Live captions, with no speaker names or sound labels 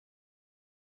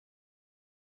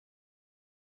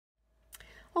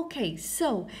Okay,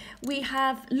 so we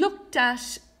have looked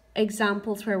at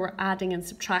examples where we're adding and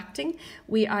subtracting.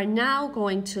 We are now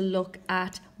going to look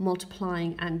at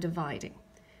multiplying and dividing.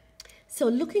 So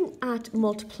looking at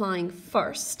multiplying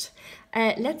first,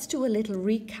 let's do a little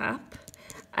recap.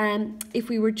 If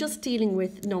we were just dealing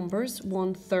with numbers,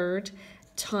 1/3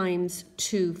 times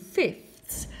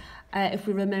 2/5. If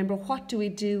we remember, what do we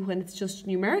do when it's just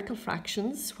numerical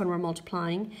fractions, when we're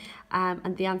multiplying?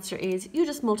 And the answer is you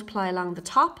just multiply along the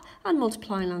top and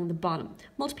multiply along the bottom.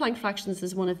 Multiplying fractions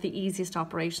is one of the easiest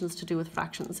operations to do with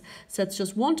fractions. So it's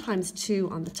just 1 times 2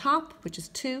 on the top, which is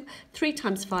 2, 3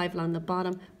 times 5 along the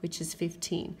bottom, which is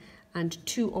 15. And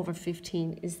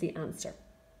 2/15 is the answer.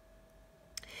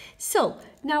 So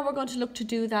now we're going to look to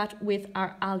do that with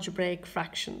our algebraic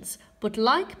fractions. But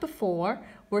like before,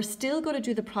 we're still going to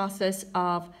do the process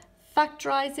of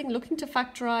factorising, looking to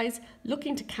factorise,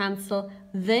 looking to cancel,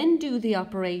 then do the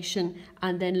operation,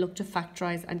 and then look to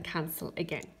factorise and cancel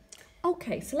again.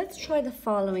 Okay, so let's try the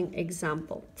following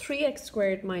example. 3x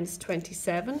squared minus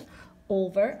 27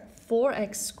 over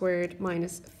 4x squared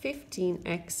minus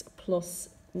 15x plus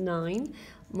 9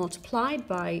 multiplied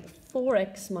by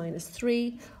 4x minus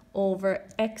 3 over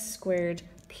x squared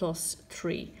plus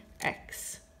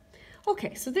 3x.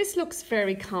 Okay, so this looks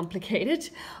very complicated,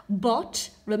 but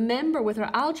remember with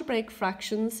our algebraic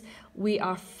fractions, we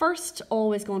are first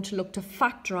always going to look to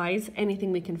factorise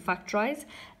anything we can factorise,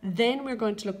 then we're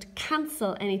going to look to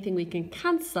cancel anything we can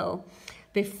cancel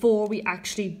before we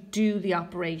actually do the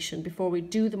operation, before we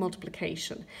do the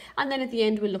multiplication. And then at the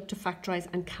end, we'll look to factorise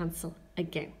and cancel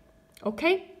again.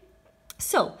 Okay?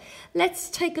 So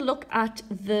let's take a look at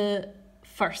the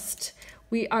first.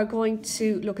 We are going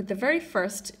to look at the very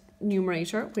first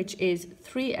numerator, which is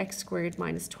 3x squared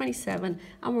minus 27,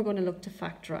 and we're going to look to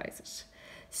factorise it.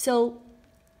 So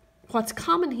what's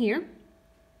common here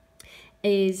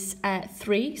is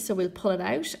 3, so we'll pull it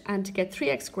out, and to get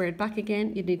 3x squared back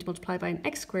again, you'd need to multiply by an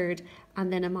x squared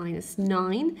and then a minus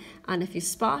 9, and if you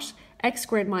spot, x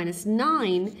squared minus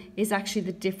 9 is actually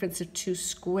the difference of 2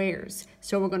 squares.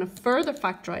 So we're going to further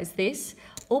factorise this,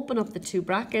 open up the 2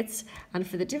 brackets, and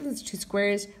for the difference of 2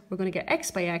 squares, we're going to get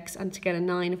x by x, and to get a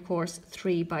 9, of course,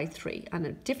 3 by 3. And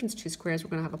a difference of 2 squares,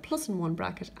 we're going to have a plus in one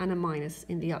bracket and a minus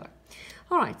in the other.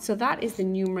 All right, so that is the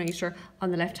numerator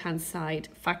on the left-hand side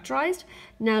factorised.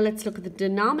 Now let's look at the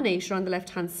denominator on the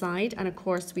left-hand side, and of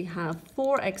course we have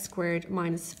 4x squared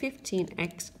minus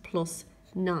 15x plus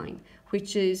 9,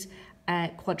 which is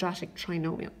a quadratic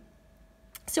trinomial.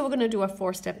 So we're going to do our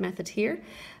 4-step method here.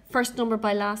 First number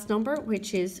by last number,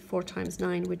 which is 4 times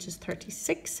 9, which is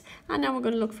 36. And now we're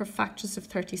going to look for factors of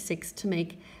 36 to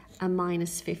make a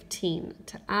minus 15,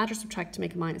 to add or subtract to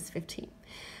make a minus 15.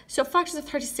 So factors of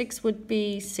 36 would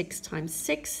be 6 times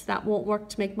 6. That won't work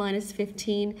to make minus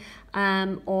 15.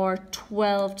 Or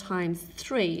 12 times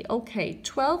 3. Okay,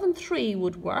 12 and 3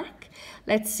 would work.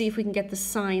 Let's see if we can get the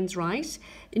signs right.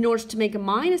 In order to make a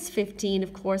minus 15,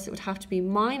 of course, it would have to be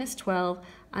minus 12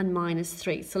 and minus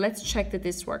 3. So let's check that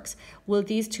this works. Will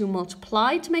these two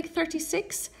multiply to make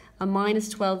 36? A minus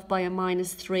 12 by a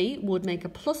minus 3 would make a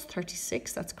plus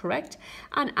 36, that's correct.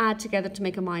 And add together to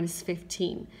make a minus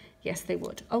 15. Yes, they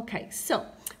would. Okay, so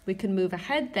we can move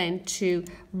ahead then to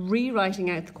rewriting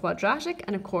out the quadratic.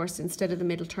 And of course, instead of the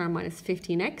middle term minus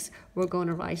 15x, we're going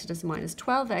to write it as minus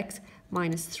 12x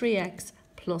minus 3x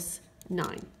plus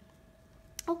 9.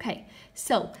 Okay,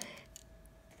 so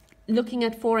looking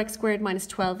at 4x squared minus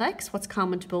 12x, what's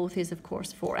common to both is, of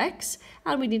course, 4x.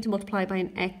 And we need to multiply by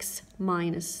an x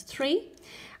minus 3.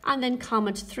 And then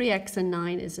common to 3x and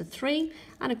 9 is a 3.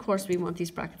 And of course, we want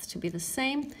these brackets to be the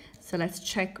same. So let's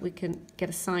check we can get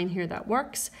a sign here that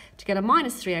works. To get a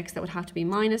minus 3x, that would have to be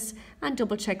minus. And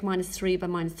double check minus 3 by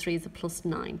minus 3 is a plus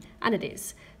 9. And it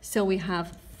is. So we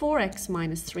have 4x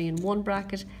minus 3 in one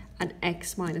bracket and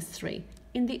x minus 3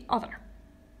 in the other.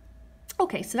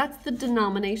 Okay, so that's the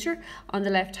denominator on the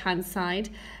left-hand side.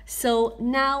 So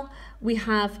now we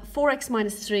have 4x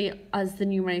minus 3 as the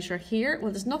numerator here.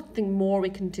 Well, there's nothing more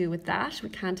we can do with that. We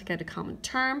can't take out a common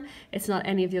term. It's not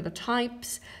any of the other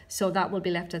types, so that will be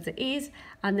left as it is.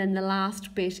 And then the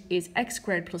last bit is x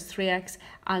squared plus 3x,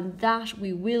 and that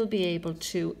we will be able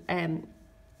to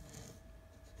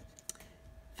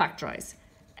factorise.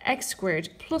 X squared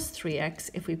plus 3x,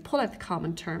 if we pull out the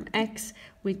common term x,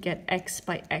 we'd get x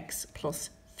by x plus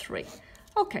 3.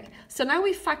 Okay, so now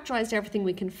we've factorised everything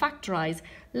we can factorise.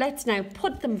 Let's now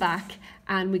put them back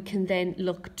and we can then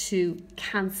look to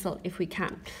cancel if we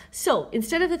can. So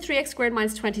instead of the 3x squared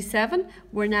minus 27,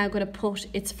 we're now going to put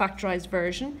its factorised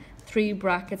version, 3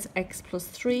 brackets x plus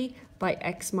 3 by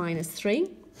x minus 3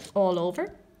 all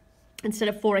over. instead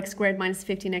of 4x squared minus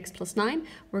 15x plus 9,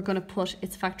 we're going to put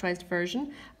its factorized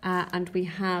version, and we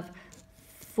have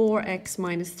 4x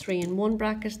minus 3 in one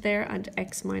bracket there and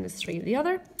x minus 3 in the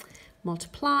other.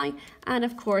 Multiply, and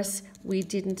of course we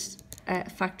didn't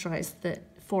factorize the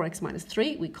 4x minus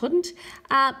 3, we couldn't,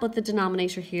 but the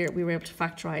denominator here we were able to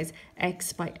factorize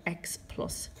x by x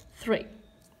plus 3.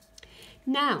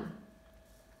 Now,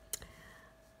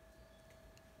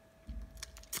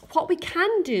 what we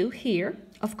can do here,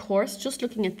 of course, just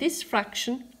looking at this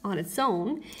fraction on its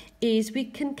own, is we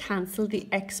can cancel the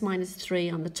x minus 3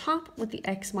 on the top with the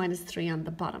x minus 3 on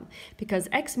the bottom, because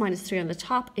x minus 3 on the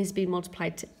top is being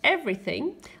multiplied to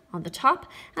everything on the top,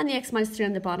 and the x minus 3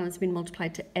 on the bottom is being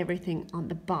multiplied to everything on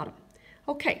the bottom.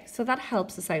 Okay, so that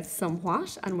helps us out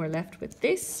somewhat, and we're left with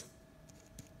this.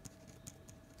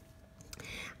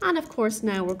 And of course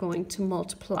now we're going to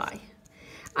multiply.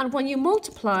 And when you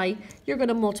multiply, you're going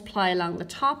to multiply along the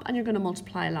top and you're going to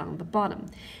multiply along the bottom.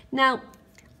 Now,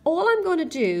 all I'm going to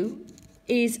do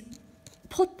is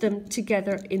put them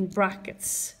together in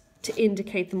brackets to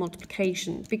indicate the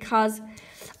multiplication, because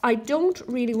I don't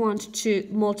really want to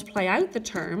multiply out the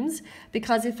terms,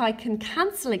 because if I can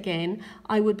cancel again,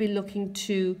 I would be looking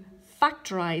to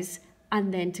factorize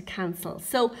and then to cancel.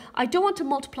 So I don't want to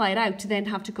multiply it out to then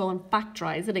have to go and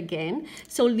factorize it again.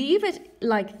 So leave it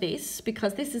like this,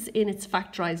 because this is in its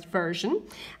factorized version.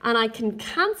 And I can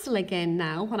cancel again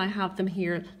now when I have them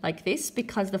here like this,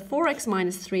 because the 4x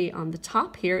minus 3 on the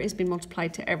top here is being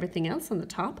multiplied to everything else on the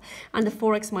top, and the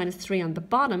 4x minus 3 on the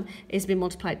bottom is being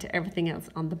multiplied to everything else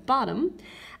on the bottom,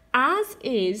 as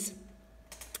is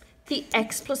the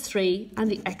x plus 3 and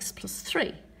the x plus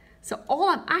 3. So all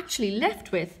I'm actually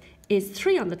left with is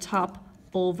 3 on the top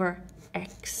over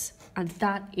x, and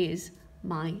that is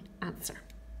my answer.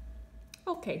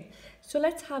 Okay, so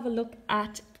let's have a look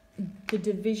at the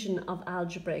division of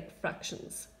algebraic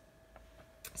fractions.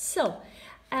 So,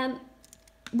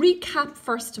 recap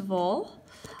first of all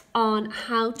on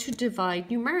how to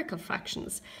divide numerical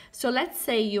fractions. So let's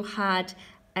say you had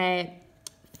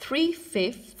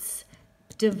 3/5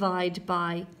 divide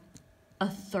by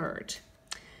 1/3.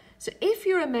 So if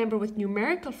you remember with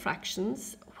numerical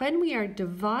fractions, when we are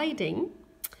dividing,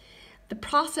 the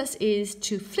process is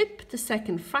to flip the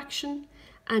second fraction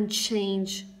and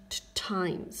change to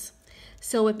times.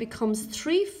 So it becomes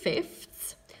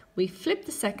 3/5. We flip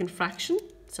the second fraction,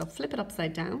 so flip it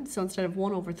upside down. So instead of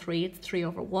 1 over 3, it's 3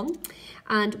 over 1.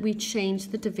 And we change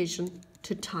the division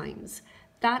to times.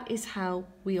 That is how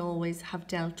we always have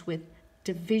dealt with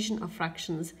division of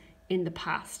fractions in the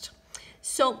past.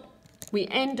 So we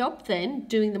end up then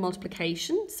doing the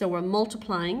multiplication. So we're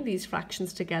multiplying these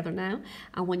fractions together now.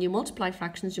 And when you multiply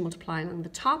fractions, you multiply along the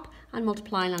top and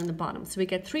multiply along the bottom. So we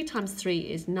get 3 times 3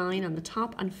 is 9 on the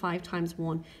top, and 5 times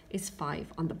 1 is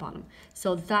 5 on the bottom.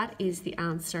 So that is the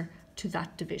answer to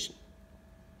that division.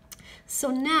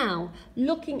 So now,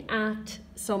 looking at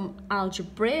some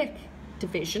algebraic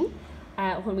division,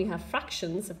 when we have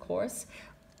fractions, of course,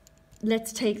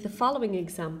 let's take the following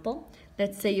example.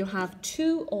 Let's say you have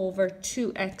 2 over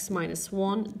 2x minus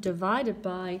 1 divided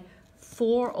by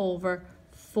 4 over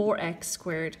 4x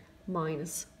squared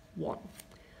minus 1.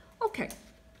 Okay,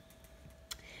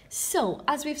 so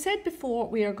as we've said before,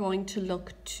 we are going to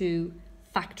look to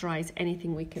factorize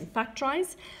anything we can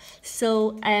factorize.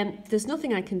 So there's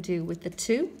nothing I can do with the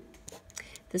 2.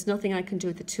 There's nothing I can do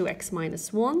with the 2x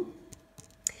minus 1.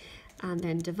 And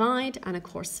then divide, and of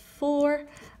course 4.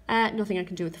 Nothing I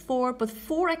can do with 4, but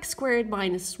 4x squared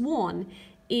minus 1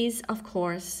 is, of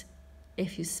course,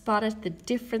 if you spot it, the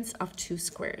difference of 2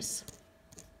 squares.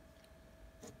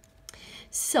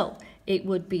 So it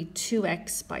would be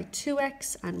 2x by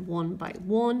 2x and 1 by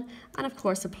 1, and of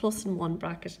course a plus in one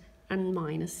bracket and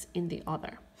minus in the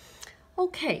other.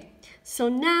 Okay, so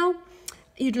now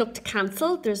you'd look to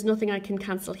cancel. There's nothing I can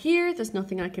cancel here, there's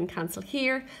nothing I can cancel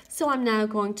here, so I'm now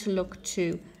going to look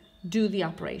to do the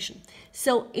operation.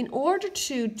 So in order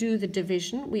to do the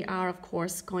division, we are of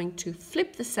course going to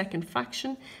flip the second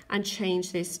fraction and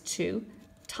change this to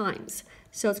times.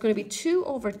 So it's going to be 2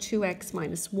 over 2x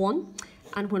minus 1,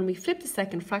 and when we flip the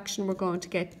second fraction, we're going to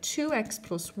get 2x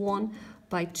plus 1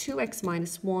 by 2x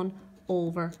minus 1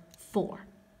 over 4.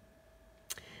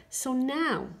 So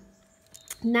now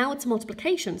it's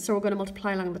multiplication. So we're going to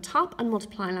multiply along the top and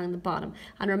multiply along the bottom.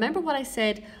 And remember what I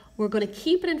said, we're going to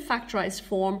keep it in factorized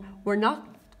form. We're not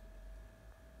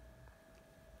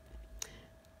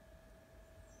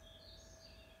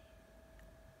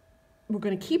we're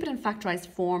going to keep it in factorized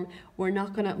form. We're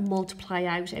not going to multiply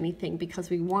out anything because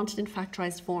we want it in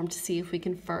factorized form to see if we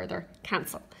can further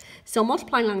cancel. So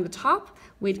multiplying along the top,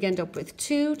 we'd end up with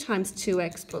 2 times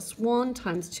 2x plus 1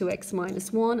 times 2x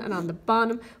minus 1. And on the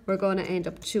bottom, we're going to end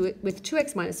up with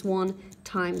 2x minus 1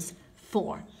 times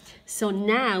 4. So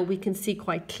now we can see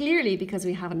quite clearly, because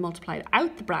we haven't multiplied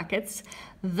out the brackets,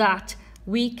 that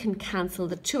we can cancel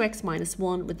the 2x minus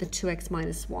 1 with the 2x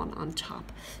minus 1 on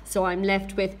top. So I'm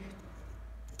left with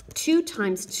 2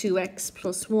 times 2x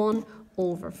plus 1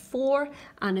 over 4.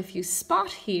 And if you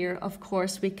spot here, of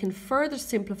course, we can further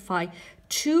simplify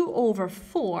 2 over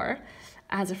 4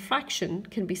 as a fraction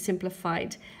can be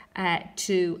simplified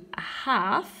to a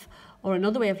half, or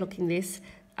another way of looking this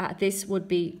would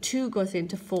be 2 goes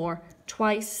into 4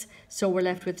 twice, so we're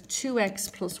left with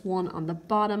 2x plus 1 on the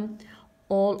bottom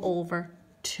all over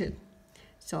 2.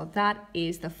 So that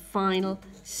is the final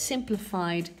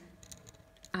simplified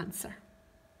answer.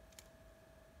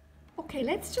 Okay,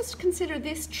 let's just consider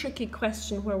this tricky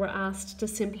question where we're asked to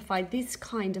simplify this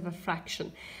kind of a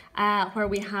fraction, where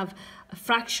we have a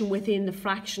fraction within the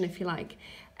fraction, if you like.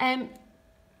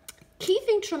 Key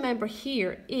thing to remember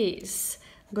here is,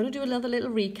 I'm going to do another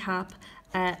little recap.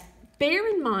 Bear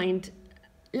in mind,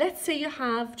 let's say you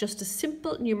have just a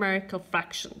simple numerical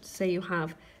fraction. Say you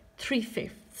have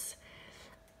 3/5.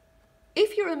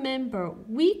 If you remember,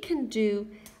 we can do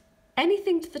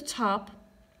anything to the top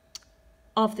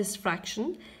of this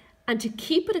fraction, and to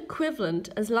keep it equivalent,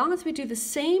 as long as we do the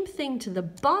same thing to the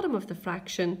bottom of the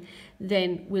fraction,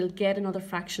 then we'll get another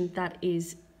fraction that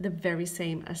is the very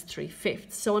same as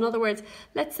 3/5. So in other words,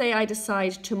 let's say I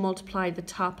decide to multiply the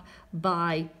top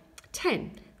by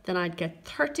 10, then I'd get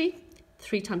 30.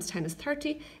 3 times 10 is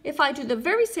 30. If I do the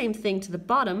very same thing to the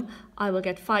bottom, I will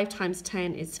get 5 times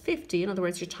 10 is 50. In other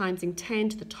words, you're timesing 10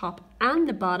 to the top and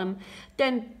the bottom.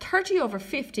 Then 30 over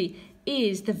 50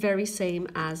 is the very same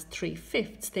as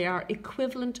 3/5. They are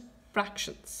equivalent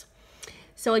fractions.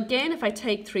 So again, if I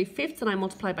take 3/5 and I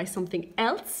multiply by something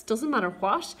else, doesn't matter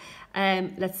what,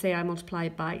 let's say I multiply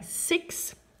by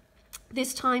 6.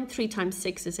 This time, 3 times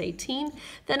 6 is 18.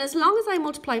 Then as long as I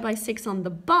multiply by 6 on the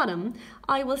bottom,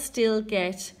 I will still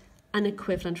get an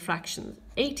equivalent fraction.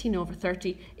 18 over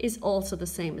 30 is also the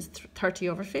same as 30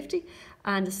 over 50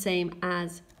 and the same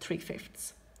as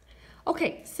 3/5.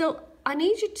 Okay, so I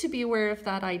need you to be aware of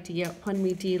that idea when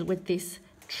we deal with this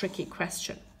tricky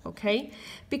question, okay?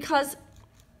 Because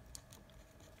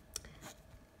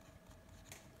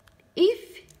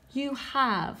if you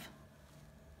have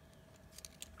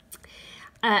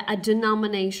a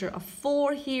denominator of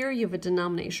 4 here, you have a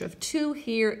denominator of 2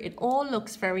 here, it all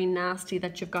looks very nasty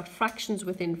that you've got fractions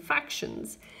within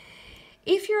fractions.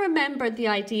 If you remember the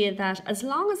idea that as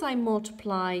long as I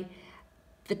multiply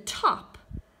the top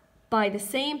by the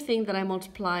same thing that I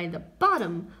multiply the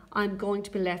bottom, I'm going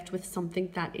to be left with something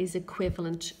that is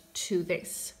equivalent to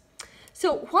this.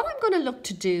 So what I'm going to look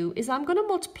to do is I'm going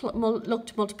to look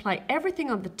to multiply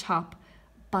everything on the top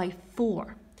by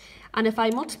 4. And if I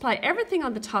multiply everything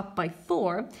on the top by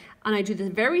 4 and I do the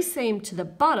very same to the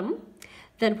bottom,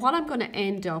 then what I'm going to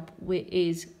end up with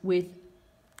is with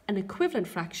an equivalent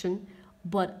fraction,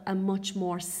 but a much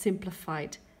more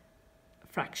simplified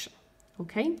fraction.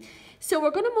 Okay, so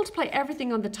we're going to multiply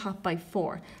everything on the top by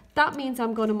 4. That means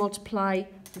I'm going to multiply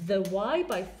the y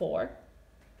by 4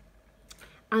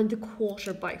 and the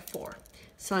quarter by 4.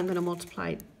 So I'm going to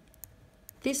multiply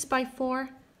this by 4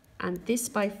 and this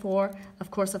by 4.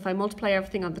 Of course, if I multiply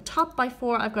everything on the top by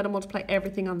 4, I've got to multiply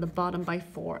everything on the bottom by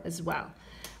 4 as well.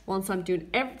 Once I'm doing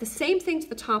the same thing to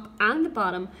the top and the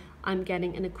bottom, I'm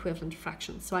getting an equivalent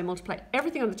fraction. So I multiply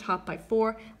everything on the top by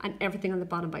 4 and everything on the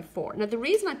bottom by 4. Now the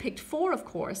reason I picked 4, of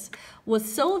course,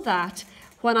 was so that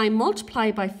when I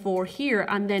multiply by 4 here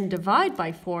and then divide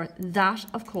by 4, that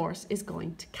of course is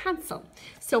going to cancel.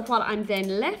 So what I'm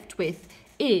then left with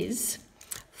is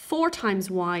 4 times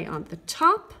y on the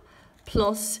top,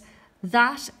 plus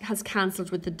that has cancelled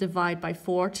with the divide by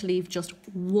 4 to leave just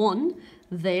 1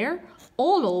 there,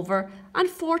 all over, and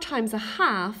 4 times a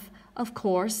half, of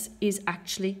course, is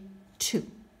actually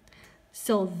 2.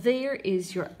 So there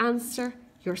is your answer,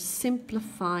 your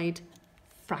simplified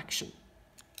fraction.